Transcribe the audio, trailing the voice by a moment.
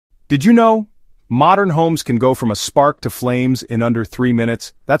Did you know? Modern homes can go from a spark to flames in under 3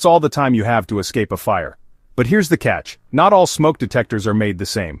 minutes. That's all the time you have to escape a fire. But here's the catch. Not all smoke detectors are made the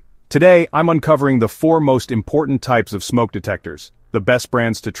same. Today, I'm uncovering the 4 most important types of smoke detectors, the best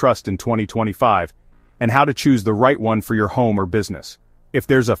brands to trust in 2025, and how to choose the right one for your home or business. If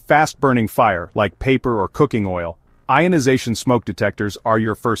there's a fast-burning fire, like paper or cooking oil, ionization smoke detectors are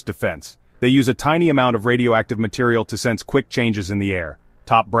your first defense. They use a tiny amount of radioactive material to sense quick changes in the air.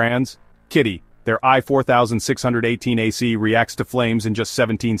 Top brands? Kitty. Their i4618AC reacts to flames in just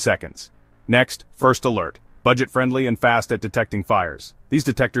 17 seconds. Next, First Alert. Budget-friendly and fast at detecting fires. These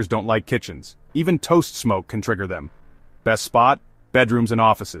detectors don't like kitchens. Even toast smoke can trigger them. Best spot? Bedrooms and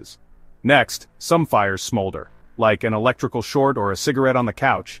offices. Next, some fires smolder, like an electrical short or a cigarette on the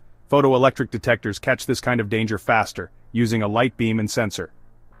couch. Photoelectric detectors catch this kind of danger faster, using a light beam and sensor.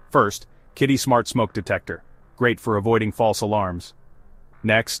 First, Kitty Smart Smoke Detector. Great for avoiding false alarms.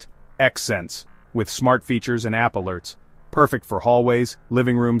 Next, X-Sense, with smart features and app alerts. Perfect for hallways,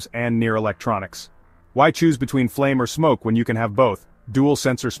 living rooms, and near electronics. Why choose between flame or smoke when you can have both? Dual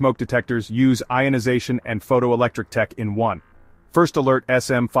sensor smoke detectors use ionization and photoelectric tech in one. First Alert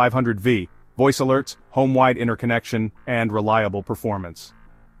SM500V, voice alerts, home-wide interconnection, and reliable performance.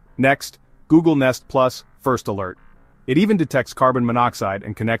 Next, Google Nest Plus First Alert. It even detects carbon monoxide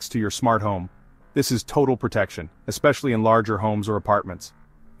and connects to your smart home. This is total protection, especially in larger homes or apartments.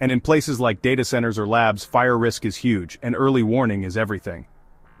 And in places like data centers or labs, fire risk is huge, and early warning is everything.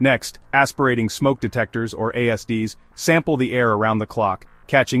 Next, aspirating smoke detectors, or ASDs, sample the air around the clock,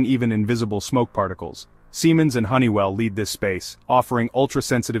 catching even invisible smoke particles. Siemens and Honeywell lead this space, offering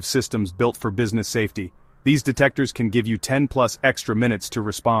ultra-sensitive systems built for business safety. These detectors can give you 10+ extra minutes to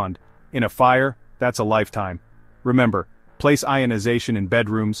respond. In a fire, that's a lifetime. Remember, place ionization in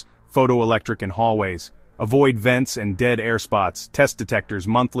bedrooms, photoelectric in hallways. Avoid vents and dead air spots, test detectors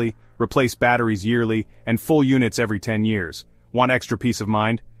monthly, replace batteries yearly, and full units every 10 years. Want extra peace of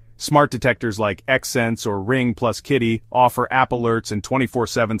mind? Smart detectors like X-Sense or Ring plus Kitty offer app alerts and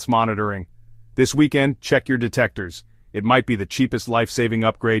 24/7 monitoring. This weekend, check your detectors. It might be the cheapest life-saving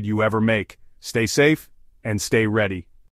upgrade you ever make. Stay safe, and stay ready.